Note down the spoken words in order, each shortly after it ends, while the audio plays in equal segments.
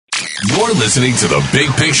You're listening to The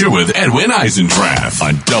Big Picture with Edwin Eisendrath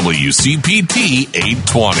on WCPT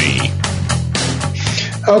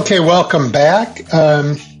 820. Okay, welcome back.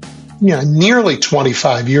 Nearly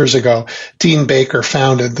 25 years ago, Dean Baker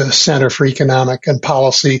founded the Center for Economic and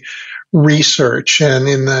Policy Research, and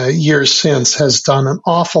in the years since has done an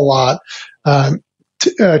awful lot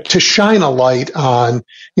to shine a light on,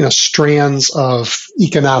 strands of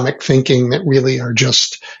economic thinking that really are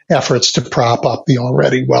just efforts to prop up the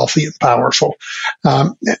already wealthy and powerful.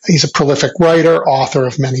 He's a prolific writer, author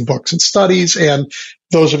of many books and studies, and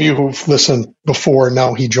those of you who've listened before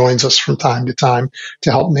know he joins us from time to time to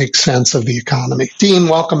help make sense of the economy. Dean,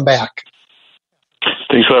 welcome back.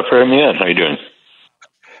 Thanks a lot for having me on. How are you doing?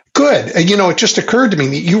 Good. It just occurred to me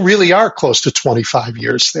that you really are close to 25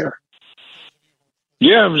 years there.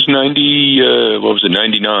 Yeah, it was 99,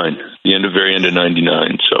 very end of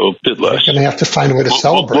 99, so a bit less. You're going to have to find a way to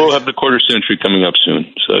celebrate. We'll have the quarter century coming up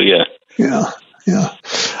soon, so yeah. Yeah.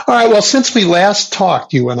 All right, well, since we last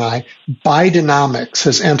talked, you and I, Bidenomics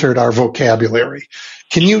has entered our vocabulary.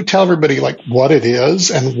 Can you tell everybody, what it is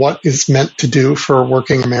and what it's meant to do for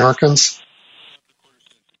working Americans?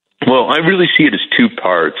 Well, I really see it as two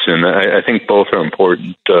parts, and I think both are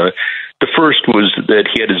important. The first was that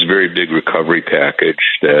he had his very big recovery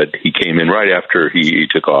package that he came in right after he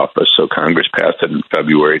took office, so Congress passed it in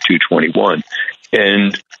February 2021.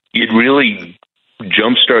 And it really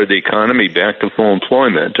jump-started the economy back to full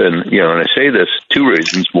employment. And, and I say this, two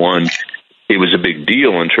reasons. One, it was a big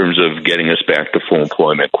deal in terms of getting us back to full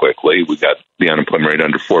employment quickly. We got the unemployment rate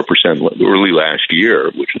under 4% early last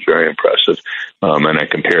year, which is very impressive. And I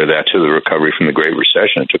compare that to the recovery from the Great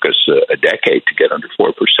Recession. It took us a decade to get under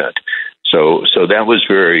 4%. So that was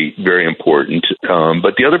very, very important.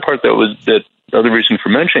 But the other part that other reason for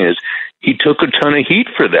mentioning is he took a ton of heat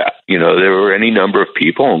for that. There were any number of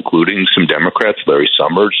people, including some Democrats, Larry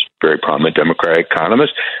Summers, very prominent Democratic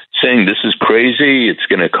economist, saying this is crazy, it's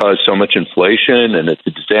going to cause so much inflation, and it's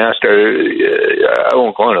a disaster. I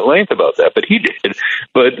won't go on at length about that, but he did.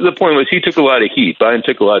 But the point was he took a lot of heat. Biden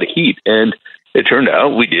took a lot of heat, and it turned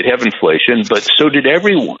out we did have inflation, but so did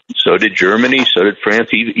everyone. So did Germany, so did France,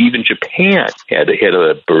 even Japan had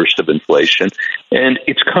a burst of inflation, and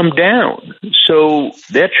it's come down. So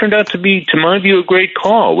that turned out to be, to my view, a great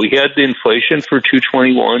call. We had the inflation for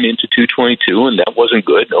 221 into 222, and that wasn't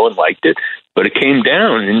good. No one liked it, but it came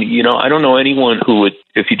down. And, I don't know anyone who would,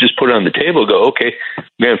 if you just put it on the table, go, okay,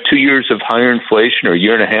 we have 2 years of higher inflation or a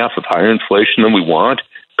year and a half of higher inflation than we want,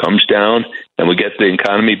 comes down, and we get the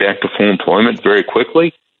economy back to full employment very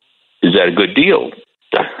quickly. Is that a good deal?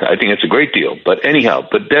 I think it's a great deal. But anyhow,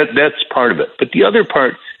 that's part of it. But the other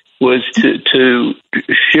part was to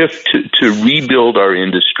shift to rebuild our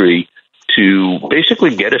industry to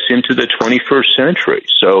basically get us into the 21st century.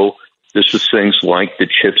 So this was things like the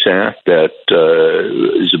CHIPS Act that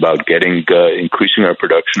is about increasing our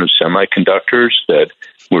production of semiconductors, that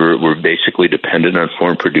we're basically dependent on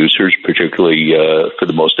foreign producers, particularly for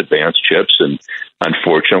the most advanced chips. And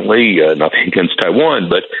unfortunately, nothing against Taiwan,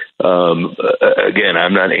 but again,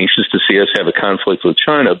 I'm not anxious to see us have a conflict with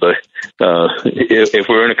China. But if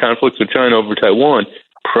we're in a conflict with China over Taiwan,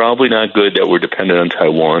 probably not good that we're dependent on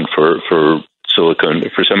Taiwan for silicon,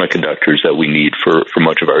 for semiconductors that we need for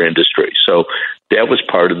much of our industry. So that was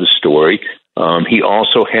part of the story. He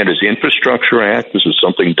also had his Infrastructure Act. This was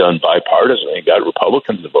something done bipartisan. He got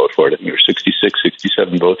Republicans to vote for it. I think there were 66,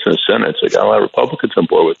 67 votes in the Senate. So he got a lot of Republicans on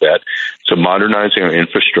board with that. So modernizing our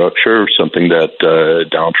infrastructure, something that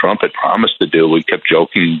Donald Trump had promised to do. We kept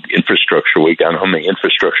joking Infrastructure Week. I don't know how many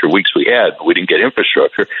infrastructure weeks we had, but we didn't get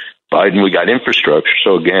infrastructure. Biden, we got infrastructure.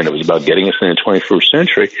 So again, it was about getting us in the 21st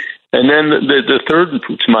century. And then the third,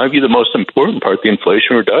 to my view, the most important part, the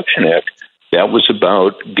Inflation Reduction Act, that was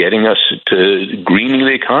about getting us to greening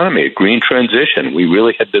the economy, a green transition. We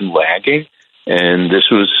really had been lagging, and this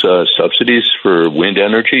was subsidies for wind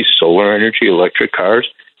energy, solar energy, electric cars,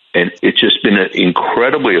 and it's just been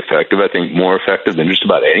incredibly effective. I think more effective than just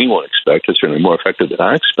about anyone expected, certainly more effective than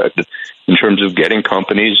I expected, in terms of getting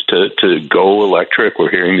companies to go electric.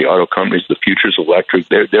 We're hearing the auto companies, the future's electric,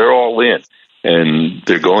 they're all in, and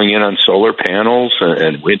they're going in on solar panels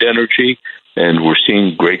and wind energy. And we're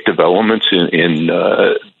seeing great developments in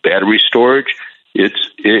battery storage.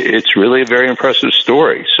 It's really a very impressive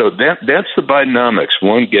story. So that's the Bidenomics.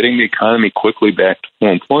 One, getting the economy quickly back to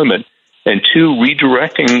full employment, and two,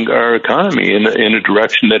 redirecting our economy in a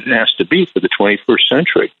direction that it has to be for the 21st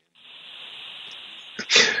century.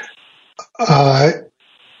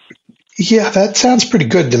 Yeah, that sounds pretty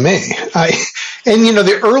good to me. And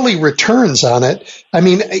the early returns on it, I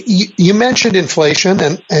mean, you mentioned inflation,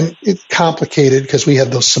 and it's complicated because we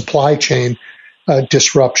had those supply chain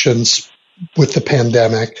disruptions with the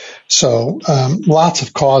pandemic. So lots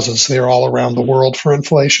of causes there all around the world for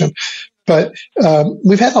inflation. But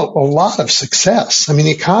we've had a lot of success. I mean,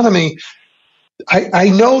 the economy, I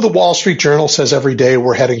know the Wall Street Journal says every day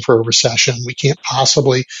we're heading for a recession. We can't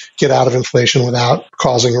possibly get out of inflation without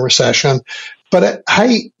causing a recession. But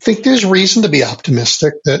I think there's reason to be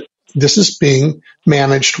optimistic that this is being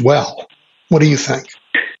managed well. What do you think?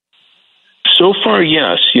 So far,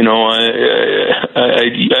 yes. You know,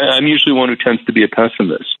 I'm usually one who tends to be a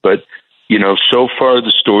pessimist, but you know, so far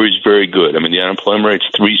the story's very good. I mean, the unemployment rate's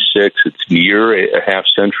 3.6. It's near a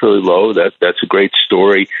half-century low. That's a great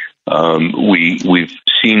story. We've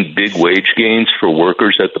seen big wage gains for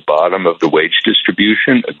workers at the bottom of the wage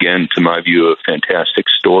distribution. Again, to my view, a fantastic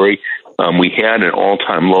story. We had an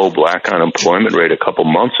all-time low black unemployment rate a couple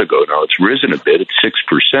months ago. Now it's risen a bit. It's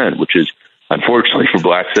 6%, which is, unfortunately for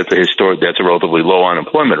blacks, that's a relatively low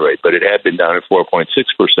unemployment rate, but it had been down at 4.6%.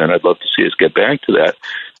 I'd love to see us get back to that.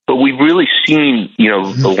 But we've really seen, you know,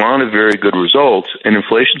 a lot of very good results, and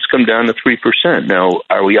inflation's come down to 3%. Now,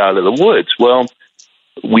 are we out of the woods? Well,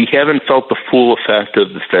 we haven't felt the full effect of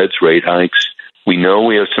the Fed's rate hikes. We know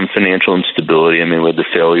we have some financial instability. I mean, with the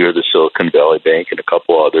failure of the Silicon Valley Bank and a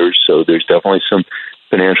couple others, so there's definitely some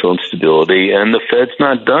financial instability. And the Fed's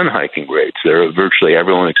not done hiking rates. Virtually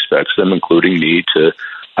everyone expects them, including me, to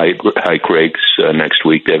hike rates next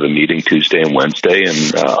week. They have a meeting Tuesday and Wednesday,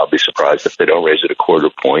 and I'll be surprised if they don't raise it a quarter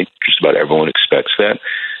point. Just about everyone expects that.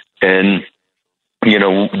 And, you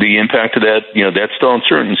know, the impact of that, you know, that's still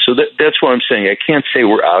uncertain. So that's what I'm saying. I can't say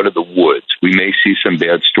we're out of the woods. We may see some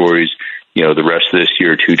bad stories, you know, the rest of this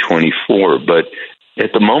year, 2024. But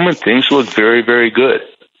at the moment, things look very, very good.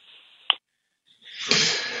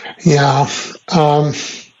 Yeah.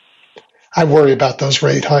 I worry about those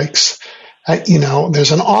rate hikes. You know,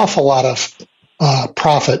 there's an awful lot of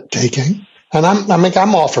profit taking, and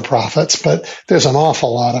I'm all for profits, but there's an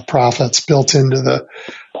awful lot of profits built into the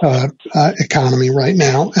economy right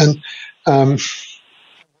now, and I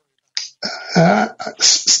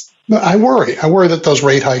worry that those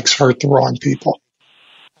rate hikes hurt the wrong people.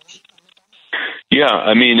 Yeah,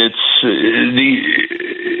 I mean,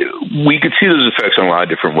 we could see those effects in a lot of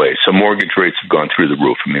different ways. So mortgage rates have gone through the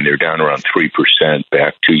roof. I mean, they're down around 3%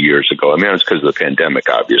 back 2 years ago. I mean, it's because of the pandemic,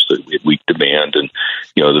 obviously. We had weak demand, and,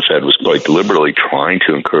 you know, the Fed was quite deliberately trying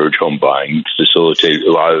to encourage home buying, facilitate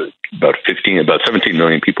about 17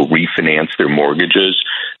 million people refinance their mortgages.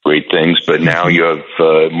 Great things. But now you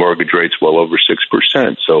have mortgage rates well over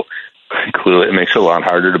 6%. So clearly it makes it a lot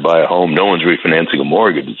harder to buy a home. No one's refinancing a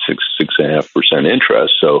mortgage at 6.5%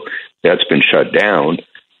 interest. So that's been shut down.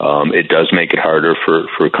 It does make it harder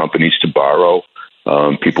for companies to borrow.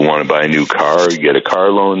 People want to buy a new car, get a car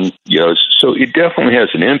loan, you know, so it definitely has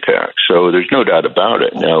an impact. So there's no doubt about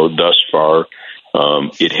it. Now, thus far,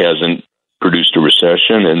 it hasn't produced a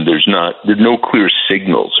recession, and there's no clear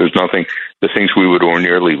signals. There's nothing, the things we would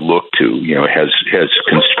ordinarily look to, you know, has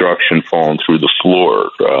construction fallen through the floor,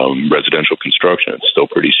 residential construction, it's still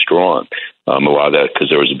pretty strong. A lot of that because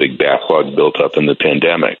there was a big backlog built up in the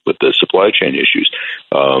pandemic with the supply chain issues.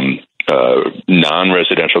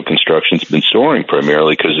 Non-residential construction's been soaring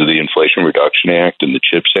primarily because of the Inflation Reduction Act and the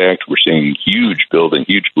CHIPS Act. We're seeing huge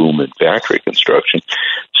boom in factory construction.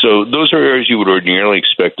 So those are areas you would ordinarily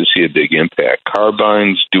expect to see a big impact. Car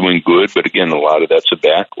buying's doing good, but again, a lot of that's a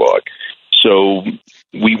backlog. So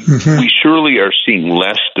we surely are seeing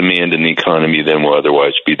less demand in the economy than will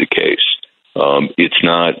otherwise be the case. It's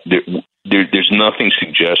not there's nothing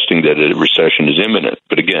suggesting that a recession is imminent.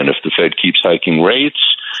 But again, if the Fed keeps hiking rates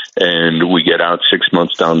and we get out 6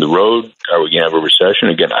 months down the road, are we going to have a recession?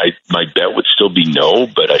 Again, my bet would still be no,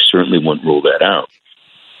 but I certainly wouldn't rule that out.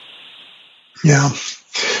 Yeah.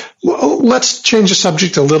 Well, let's change the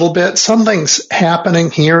subject a little bit. Something's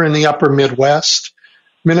happening here in the upper Midwest.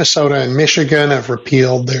 Minnesota and Michigan have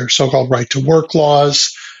repealed their so-called right-to-work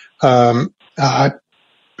laws.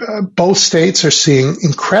 Both states are seeing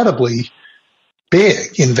incredibly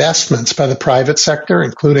big investments by the private sector,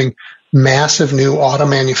 including massive new auto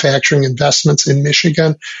manufacturing investments in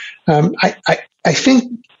Michigan. I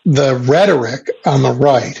think the rhetoric on the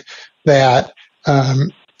right that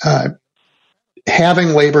having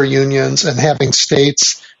labor unions and having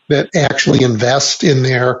states that actually invest in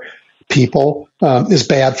their people is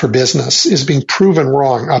bad for business is being proven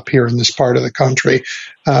wrong up here in this part of the country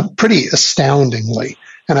pretty astoundingly.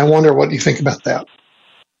 And I wonder what you think about that.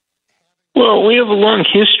 Well, we have a long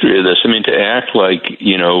history of this. I mean, to act like,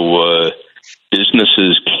 you know,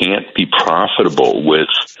 businesses can't be profitable with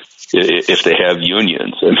if they have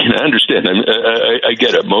unions. I mean, I understand. I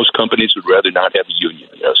get it. Most companies would rather not have a union.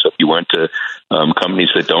 So if you went to companies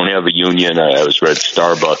that don't have a union, I was read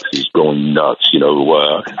Starbucks is going nuts.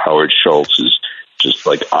 Howard Schultz is just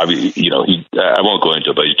like, I won't go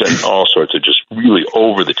into it, but he's done all sorts of just really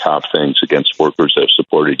over-the-top things against workers that have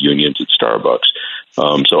supported unions at Starbucks.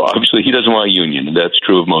 So obviously he doesn't want a union, and that's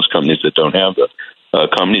true of most companies that don't have them.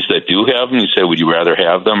 Companies that do have them, you say, would you rather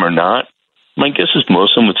have them or not? My guess is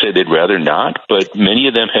most of them would say they'd rather not, but many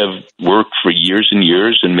of them have worked for years and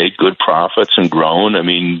years and made good profits and grown. I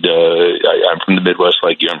mean, I'm from the Midwest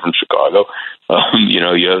like you. I'm from Chicago.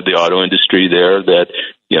 You have the auto industry there that,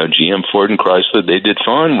 GM, Ford, and Chrysler, they did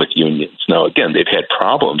fine with unions. Now, again, they've had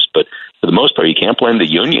problems, but for the most part, you can't blame the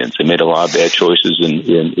unions. They made a lot of bad choices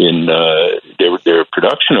in their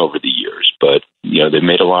production over the years, but, they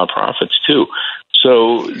made a lot of profits too.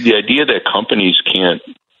 So the idea that companies can't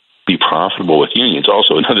be profitable with unions.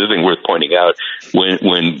 Also, another thing worth pointing out,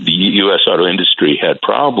 when the U.S. auto industry had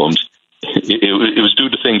problems, it was due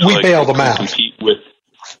to things we like bailed them out. Compete with.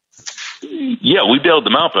 Yeah, we bailed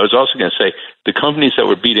them out, but I was also going to say the companies that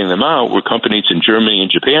were beating them out were companies in Germany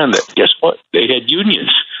and Japan that, guess what, they had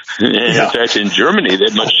unions. And in fact, in Germany, they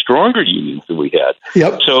had much stronger unions than we had.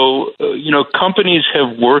 Yep. So, companies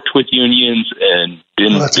have worked with unions and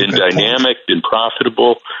been dynamic, been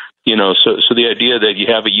profitable. So the idea that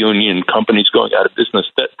you have a union, companies going out of business,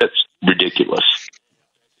 that's ridiculous.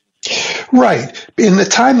 Right. In the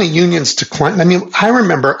time the unions declined, I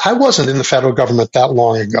remember I wasn't in the federal government that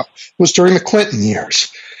long ago. It was during the Clinton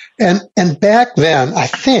years. And back then, I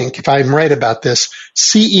think, if I'm right about this,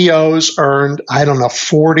 CEOs earned,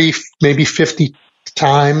 40, maybe 50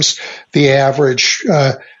 times the average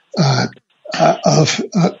of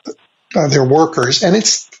their workers. And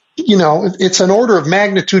it's an order of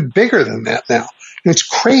magnitude bigger than that now. It's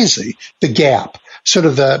crazy, the gap, sort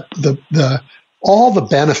of the all the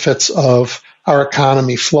benefits of our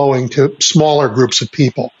economy flowing to smaller groups of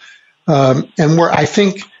people. And where I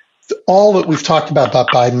think all that we've talked about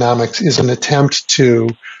Bidenomics is an attempt to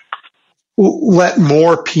let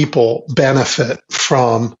more people benefit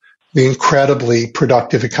from the incredibly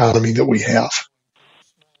productive economy that we have.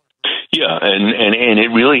 Yeah, and it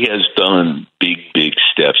really has done big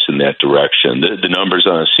steps in that direction. The numbers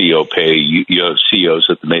on CEO pay, you have CEOs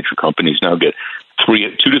at the major companies now get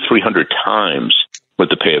 200 to 300 times what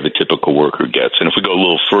the pay of a typical worker gets. And if we go a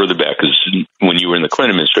little further back, because when you were in the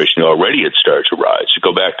Clinton administration, already it started to rise. You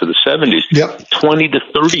go back to the 70s, 20 to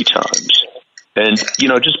 30 times. And,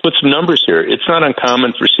 just put some numbers here. It's not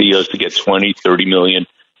uncommon for CEOs to get 20, 30 million.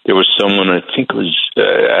 There was someone, I think it was,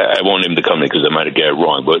 I won't name the company because I might have got it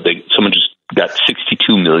wrong, but someone just got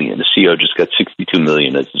 62 million. The CEO just got 62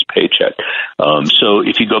 million as his paycheck. So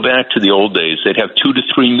if you go back to the old days, they'd have 2 to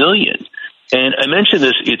 3 million. And I mentioned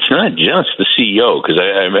this, it's not just the CEO, because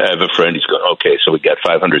I have a friend, he's going, okay, so we got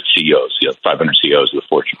 500 CEOs, 500 CEOs of the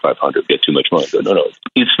Fortune 500 get too much money. I go, no,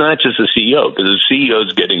 it's not just the CEO, because the CEO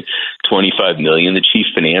is getting 25 million, the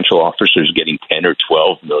chief financial officer is getting 10 or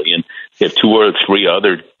 12 million. You have 2 or 3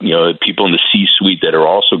 other, people in the C-suite that are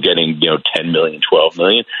also getting, 10 million, 12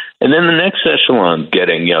 million. And then the next echelon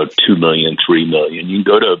getting, 2 million, 3 million. You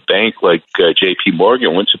can go to a bank like JP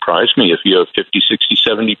Morgan. It wouldn't surprise me if you have 50, 60,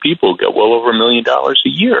 70 people get well over $1 million a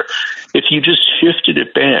year. If you just shifted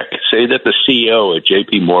it back, say that the CEO at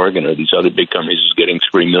JP Morgan or these other big companies is getting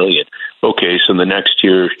 3 million. Okay, so the next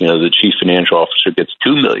year, the chief financial officer gets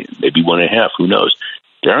 2 million, maybe 1.5, who knows?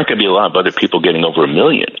 There aren't going to be a lot of other people getting over 1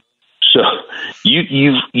 million. So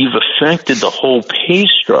you've affected the whole pay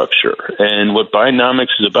structure. And what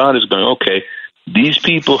Bidenomics is about is going, okay, these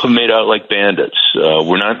people have made out like bandits.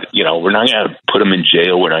 We're not going to put them in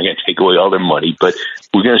jail. We're not going to take away all their money, but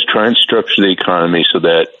we're going to try and structure the economy so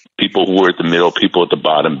that people who are at the middle, people at the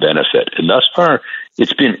bottom benefit. And thus far,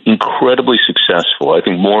 it's been incredibly successful. I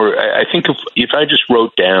think if I just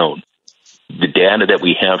wrote down the data that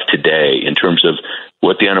we have today in terms of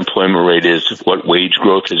what the unemployment rate is, what wage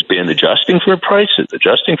growth has been, adjusting for prices,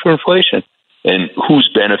 adjusting for inflation, and who's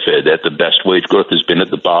benefited, that the best wage growth has been at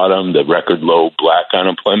the bottom, the record low black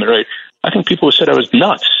unemployment rate, I think people said I was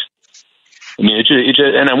nuts. I mean,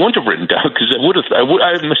 and I wouldn't have written down because I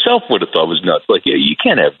myself would have thought it was nuts. Like, yeah, you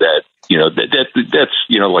can't have that. That's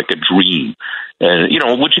like a dream. And,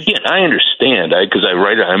 which again, I understand because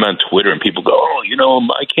I'm on Twitter and people go,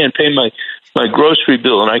 I can't pay my grocery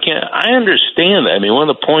bill and I understand that. I mean, one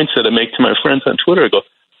of the points that I make to my friends on Twitter, I go,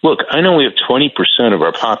 look, I know we have 20% of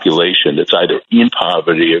our population that's either in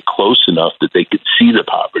poverty or close enough that they could see the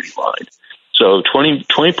poverty line. So 20%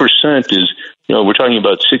 is, we're talking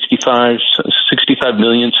about 65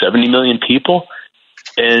 million, 70 million people.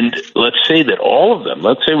 And let's say that all of them,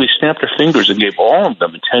 let's say we snapped our fingers and gave all of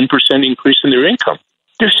them a 10% increase in their income.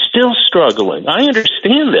 They're still struggling. I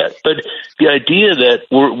understand that. But the idea that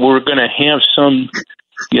we're going to have someone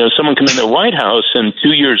come in the White House and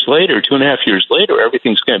 2.5 years later,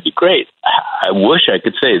 everything's going to be great. I wish I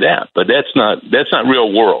could say that, but that's not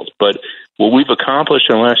real world. But what we've accomplished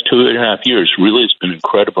in the last 2.5 years really has been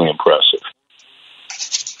incredibly impressive.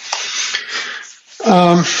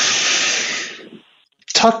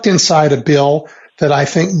 Tucked inside a bill that I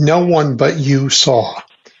think no one but you saw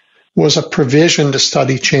was a provision to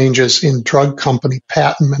study changes in drug company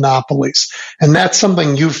patent monopolies. And that's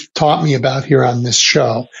something you've taught me about here on this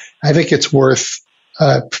show. I think it's worth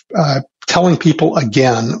telling people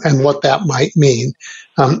again and what that might mean,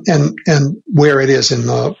 and where it is in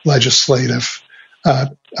the legislative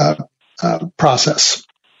process.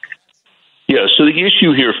 Yeah, so the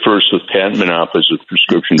issue here first with patent monopolies with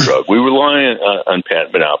prescription drug, we rely on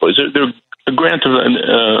patent monopolies. They're a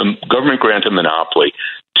government granted monopoly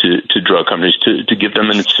to drug companies to give them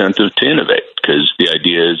an incentive to innovate, because the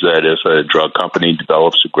idea is that if a drug company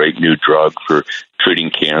develops a great new drug for treating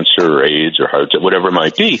cancer or AIDS or heart disease, whatever it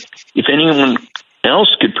might be, if anyone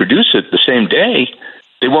else could produce it the same day,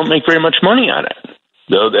 they won't make very much money on it.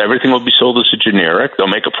 Everything will be sold as a generic. They'll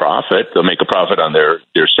make a profit. They'll make a profit on their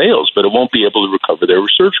sales, but it won't be able to recover their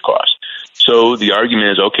research costs. So the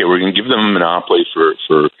argument is, okay, we're going to give them a monopoly for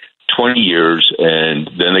 20 years, and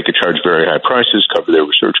then they could charge very high prices, cover their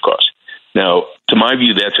research costs. Now, to my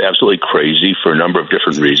view, that's absolutely crazy for a number of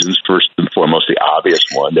different reasons. First and foremost, the obvious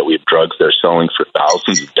one, that we have drugs that are selling for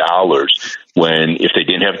thousands of dollars when if they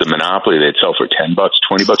didn't have the monopoly, they'd sell for $10, $20.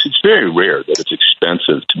 It's very rare that it's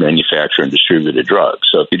expensive to manufacture and distribute a drug.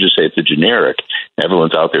 So if you just say it's a generic,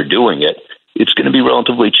 everyone's out there doing it, it's going to be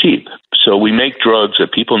relatively cheap. So we make drugs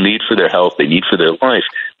that people need for their health, they need for their life.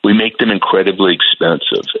 We make them incredibly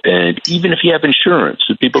expensive. And even if you have insurance,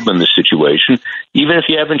 the people in this situation, even if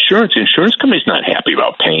you have insurance, the insurance company's not happy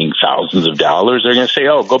about paying thousands of dollars. They're going to say,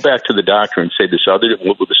 oh, go back to the doctor and say,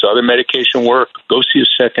 will this other medication work? Go see a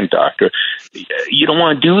second doctor. You don't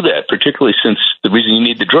want to do that, particularly since the reason you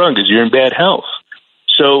need the drug is you're in bad health.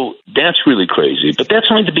 So that's really crazy. But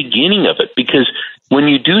that's only the beginning of it, because when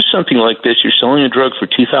you do something like this, you're selling a drug for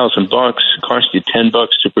 $2,000, it costs you $10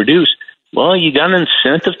 to produce. Well, you got an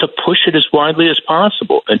incentive to push it as widely as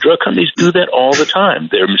possible. And drug companies do that all the time.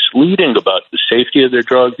 They're misleading about the safety of their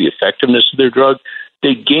drug, the effectiveness of their drug.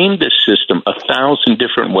 They game this system 1,000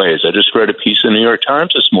 different ways. I just read a piece in the New York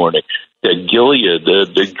Times this morning that Gilead,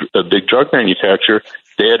 the big drug manufacturer,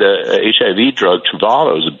 they had a HIV drug,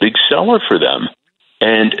 Truvada, was a big seller for them.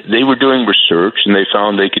 And they were doing research, and they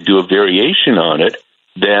found they could do a variation on it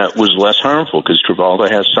that was less harmful, because Truvada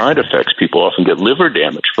has side effects. People often get liver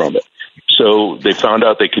damage from it. So they found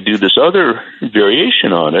out they could do this other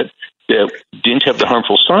variation on it that didn't have the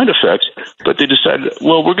harmful side effects, but they decided,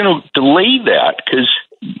 well, we're going to delay that because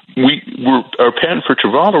our patent for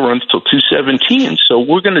Truvada runs till 2017, so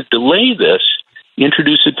we're going to delay this,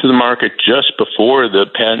 introduce it to the market just before the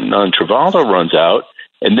patent on Truvada runs out,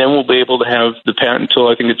 and then we'll be able to have the patent until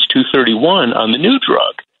I think it's 2031 on the new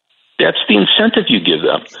drug. That's the incentive you give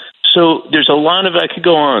them. So there's a lot of, I could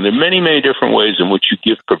go on. There are many, many different ways in which you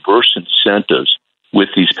give perverse incentives with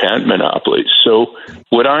these patent monopolies. So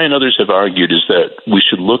what I and others have argued is that we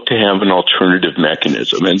should look to have an alternative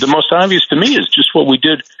mechanism. And the most obvious to me is just what we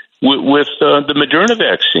did with the Moderna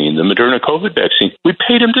vaccine, the Moderna COVID vaccine. We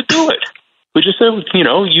paid them to do it. We just said,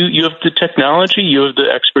 you have the technology, you have the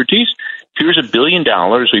expertise. Here's $1 billion.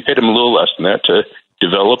 We paid them a little less than that to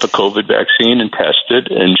develop a COVID vaccine and test it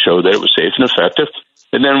and show that it was safe and effective.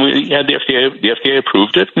 And then we had the FDA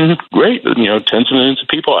approved it, and great, tens of millions of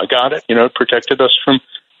people, I got it, it protected us from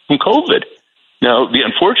COVID. Now, the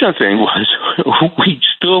unfortunate thing was we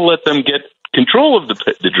still let them get control of the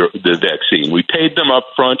vaccine. We paid them up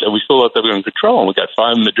front, and we still let them get control, and we got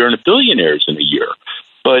 5 Moderna billionaires in a year.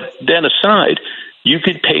 But that aside, you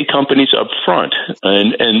could pay companies up front.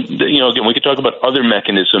 And again, we could talk about other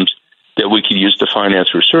mechanisms that we could use to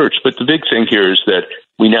finance research. But the big thing here is that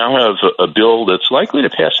we now have a bill that's likely to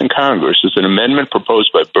pass in Congress. It's an amendment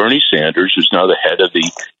proposed by Bernie Sanders, who's now the head of the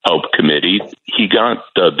Help Committee. He got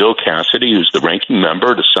Bill Cassidy, who's the ranking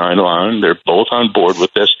member, to sign on. They're both on board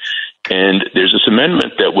with this. And there's this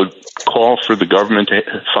amendment that would call for the government to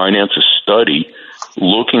finance a study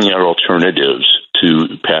looking at alternatives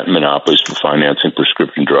to patent monopolies for financing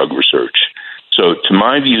prescription drug research. So to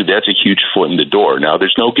my view, that's a huge foot in the door. Now,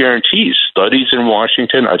 there's no guarantees. Studies in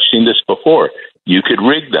Washington, I've seen this before. You could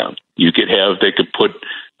rig them. They could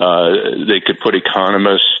put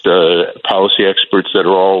economists, policy experts that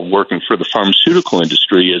are all working for the pharmaceutical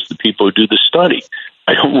industry as the people who do the study.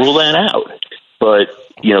 I don't rule that out. But,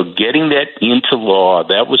 getting that into law,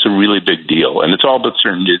 that was a really big deal. And it's all but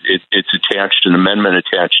certain it's attached, an amendment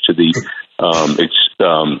attached to the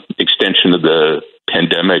extension of the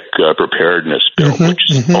pandemic preparedness bill, which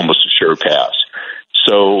is almost a sure pass.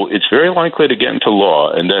 So it's very likely to get into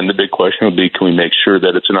law. And then the big question will be, can we make sure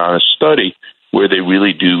that it's an honest study where they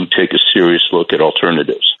really do take a serious look at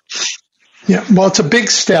alternatives? Yeah, well, it's a big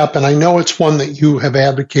step, and I know it's one that you have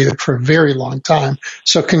advocated for a very long time.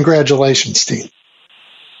 So congratulations, Dean.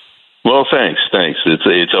 Well, thanks.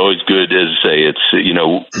 It's always good, as I say, it's,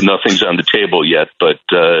 nothing's on the table yet, but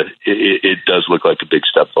it does look like a big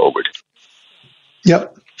step forward.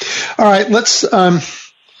 Yep. All right, let's,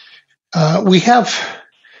 we have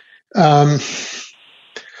an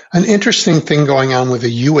interesting thing going on with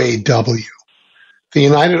the UAW, the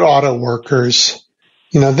United Auto Workers.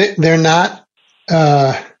 They're not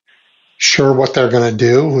sure what they're going to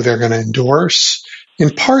do, who they're going to endorse. In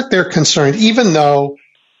part, they're concerned, even though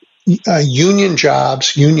union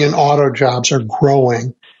auto jobs are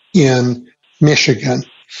growing in Michigan,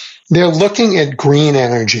 they're looking at green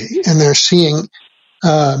energy, and they're seeing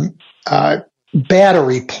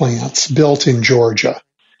battery plants built in Georgia.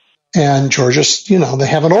 And Georgia's, they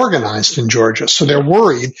haven't organized in Georgia. So they're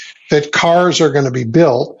worried that cars are going to be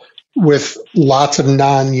built with lots of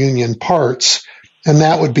non-union parts, and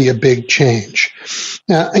that would be a big change.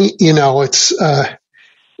 I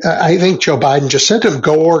think Joe Biden just said to him,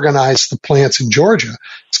 go organize the plants in Georgia.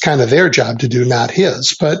 It's kind of their job to do, not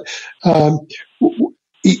his. But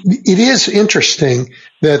it is interesting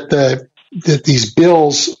that these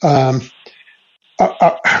bills are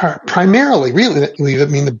primarily, really,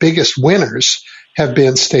 the biggest winners have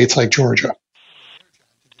been states like Georgia.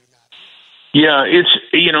 Yeah, it's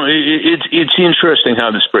interesting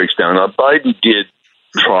how this breaks down. Biden did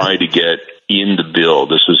try to get in the bill.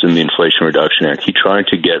 This was in the Inflation Reduction Act. He tried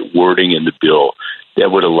to get wording in the bill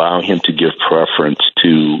that would allow him to give preference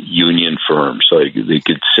to union firms. So they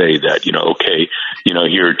could say that,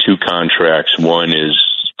 here are two contracts. One is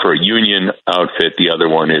for a union outfit. The other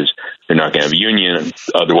one is they're not going to have a union.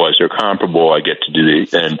 Otherwise, they're comparable. I get to do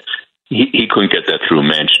the and. He couldn't get that through.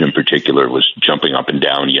 Manchin in particular was jumping up and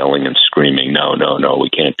down, yelling and screaming, no, we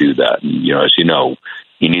can't do that. And, as you know,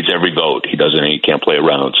 he needs every vote. He can't play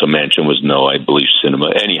around. So Manchin was no, I believe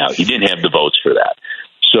cinema. Anyhow, he didn't have the votes for that.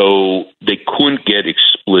 So they couldn't get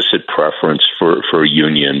explicit preference for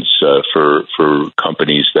unions, for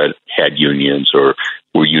companies that had unions or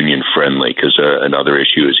were union friendly, because another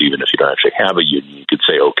issue is even if you don't actually have a union, you could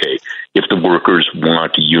say, okay, if the workers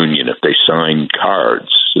want a union, if they sign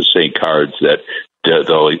cards, cards that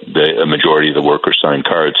a majority of the workers sign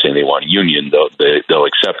cards saying they want a union, they'll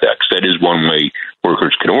accept that, because that is one way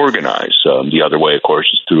workers can organize. The other way, of course,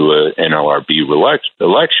 is through an NLRB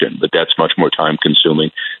election, but that's much more time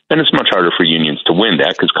consuming, and it's much harder for unions to win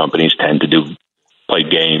that because companies tend to play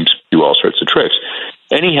games, do all sorts of tricks.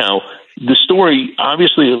 Anyhow, the story,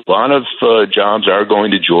 obviously, a lot of jobs are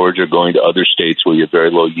going to Georgia, going to other states where you have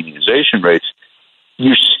very low unionization rates.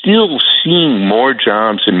 You're still seeing more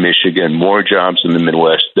jobs in Michigan, more jobs in the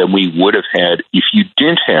Midwest than we would have had if you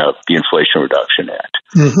didn't have the Inflation Reduction Act.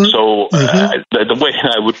 So the way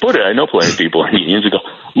I would put it, I know plenty of people in unions who go,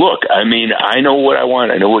 look, I know what I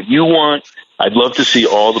want. I know what you want. I'd love to see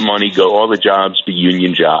all the money go, all the jobs be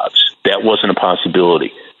union jobs. That wasn't a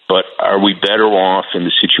possibility. But are we better off in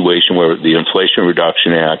the situation where the Inflation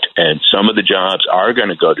Reduction Act and some of the jobs are going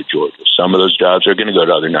to go to Georgia, some of those jobs are going to go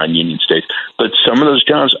to other non-union states, but some of those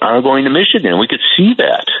jobs are going to Michigan? We could see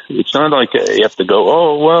that. It's not like you have to go,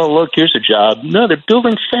 oh, well, look, here's a job. No, they're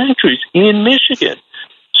building factories in Michigan.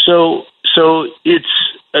 So it's,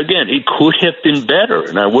 again, it could have been better,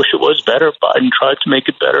 and I wish it was better. Biden tried to make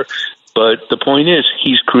it better. But the point is,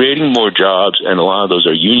 he's creating more jobs, and a lot of those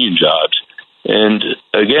are union jobs. And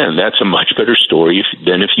again, that's a much better story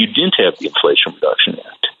than if you didn't have the Inflation Reduction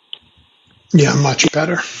Act. Yeah, much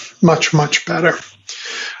better. Much better.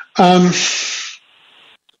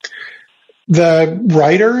 The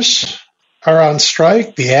writers are on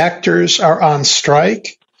strike. The actors are on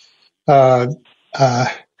strike. I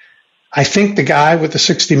think the guy with the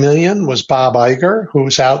 $60 million was Bob Iger, who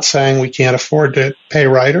was out saying we can't afford to pay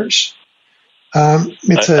writers. I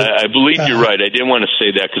believe you're right. I didn't want to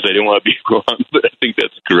say that because I didn't want to be wrong, but I think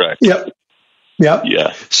that's correct. Yep.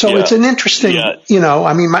 Yeah. So it's an interesting,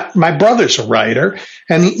 my brother's a writer,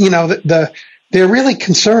 and they're really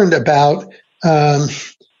concerned about the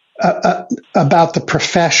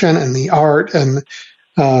profession and the art, and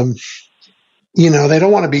they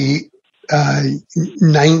don't want to be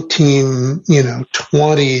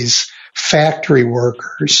 1920s factory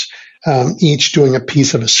workers. each doing a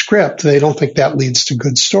piece of a script. They don't think that leads to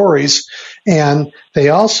good stories. And they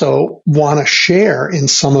also want to share in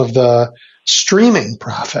some of the streaming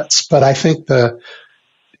profits. But I think the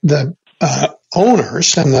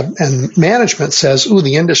owners and management says, "Ooh,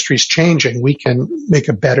 the industry's changing. We can make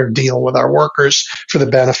a better deal with our workers for the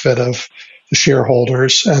benefit of the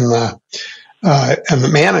shareholders and the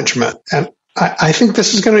management." And I think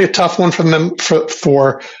this is going to be a tough one for them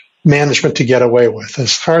for management to get away with.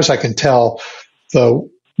 As far as I can tell, the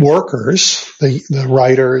workers, the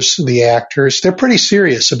writers, the actors, they're pretty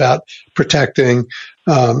serious about protecting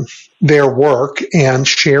their work and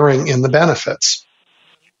sharing in the benefits.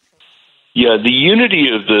 Yeah, the unity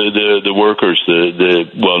of the workers,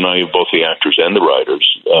 well, now you have both the actors and the writers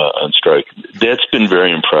on strike. That's been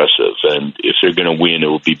very impressive, and if they're going to win, it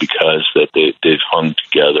will be because that they've hung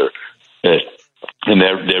together, and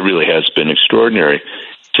that really has been extraordinary.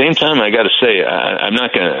 Same time, I got to say,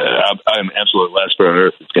 I'm absolutely last person on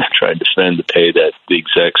earth that's going to try and defend the pay that the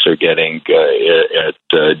execs are getting at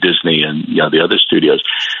Disney and the other studios,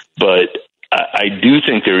 but I do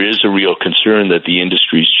think there is a real concern that the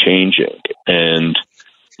industry is changing. And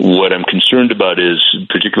what I'm concerned about is,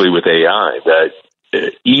 particularly with AI,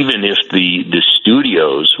 that even if the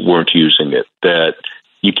studios weren't using it, that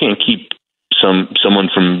you can't keep someone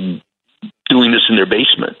from doing this in their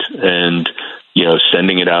basement and,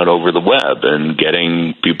 sending it out over the web and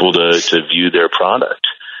getting people to view their product.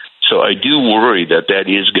 So I do worry that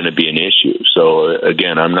is going to be an issue. So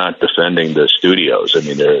again, I'm not defending the studios. I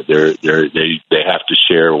mean, they have to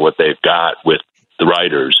share what they've got with the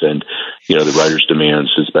writers, and the writers'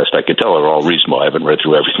 demands, as best I can tell, are all reasonable. I haven't read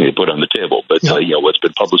through everything they put on the table, but what's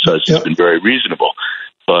been publicized has been very reasonable.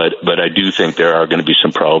 But I do think there are going to be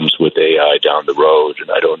some problems with AI down the road, and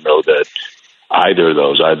I don't know that either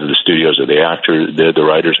the studios or the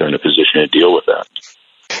writers are in a position to deal with that.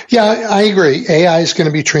 Yeah, I agree. AI is going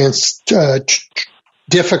to be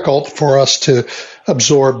difficult for us to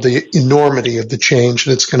absorb the enormity of the change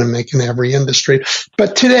that it's going to make in every industry.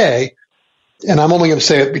 But today, and I'm only going to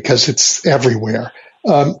say it because it's everywhere,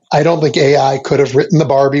 I don't think AI could have written the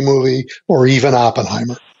Barbie movie or even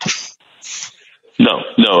Oppenheimer.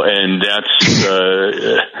 No, and that's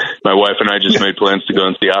my wife and I just made plans to go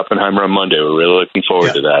and see Oppenheimer on Monday. We're really looking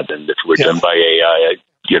forward to that. And if we're done by AI,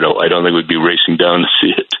 I don't think we'd be racing down to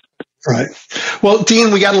see it. Right. Well,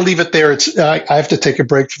 Dean, we got to leave it there. I have to take a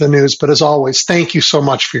break for the news, but as always, thank you so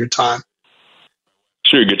much for your time.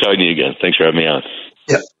 Sure. Good talking to you again. Thanks for having me on.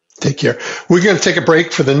 Yeah. Take care. We're going to take a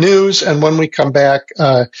break for the news, and when we come back,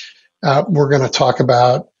 we're going to talk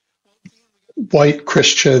about white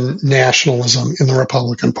Christian nationalism in the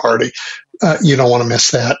Republican Party. You don't want to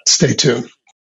miss that. Stay tuned.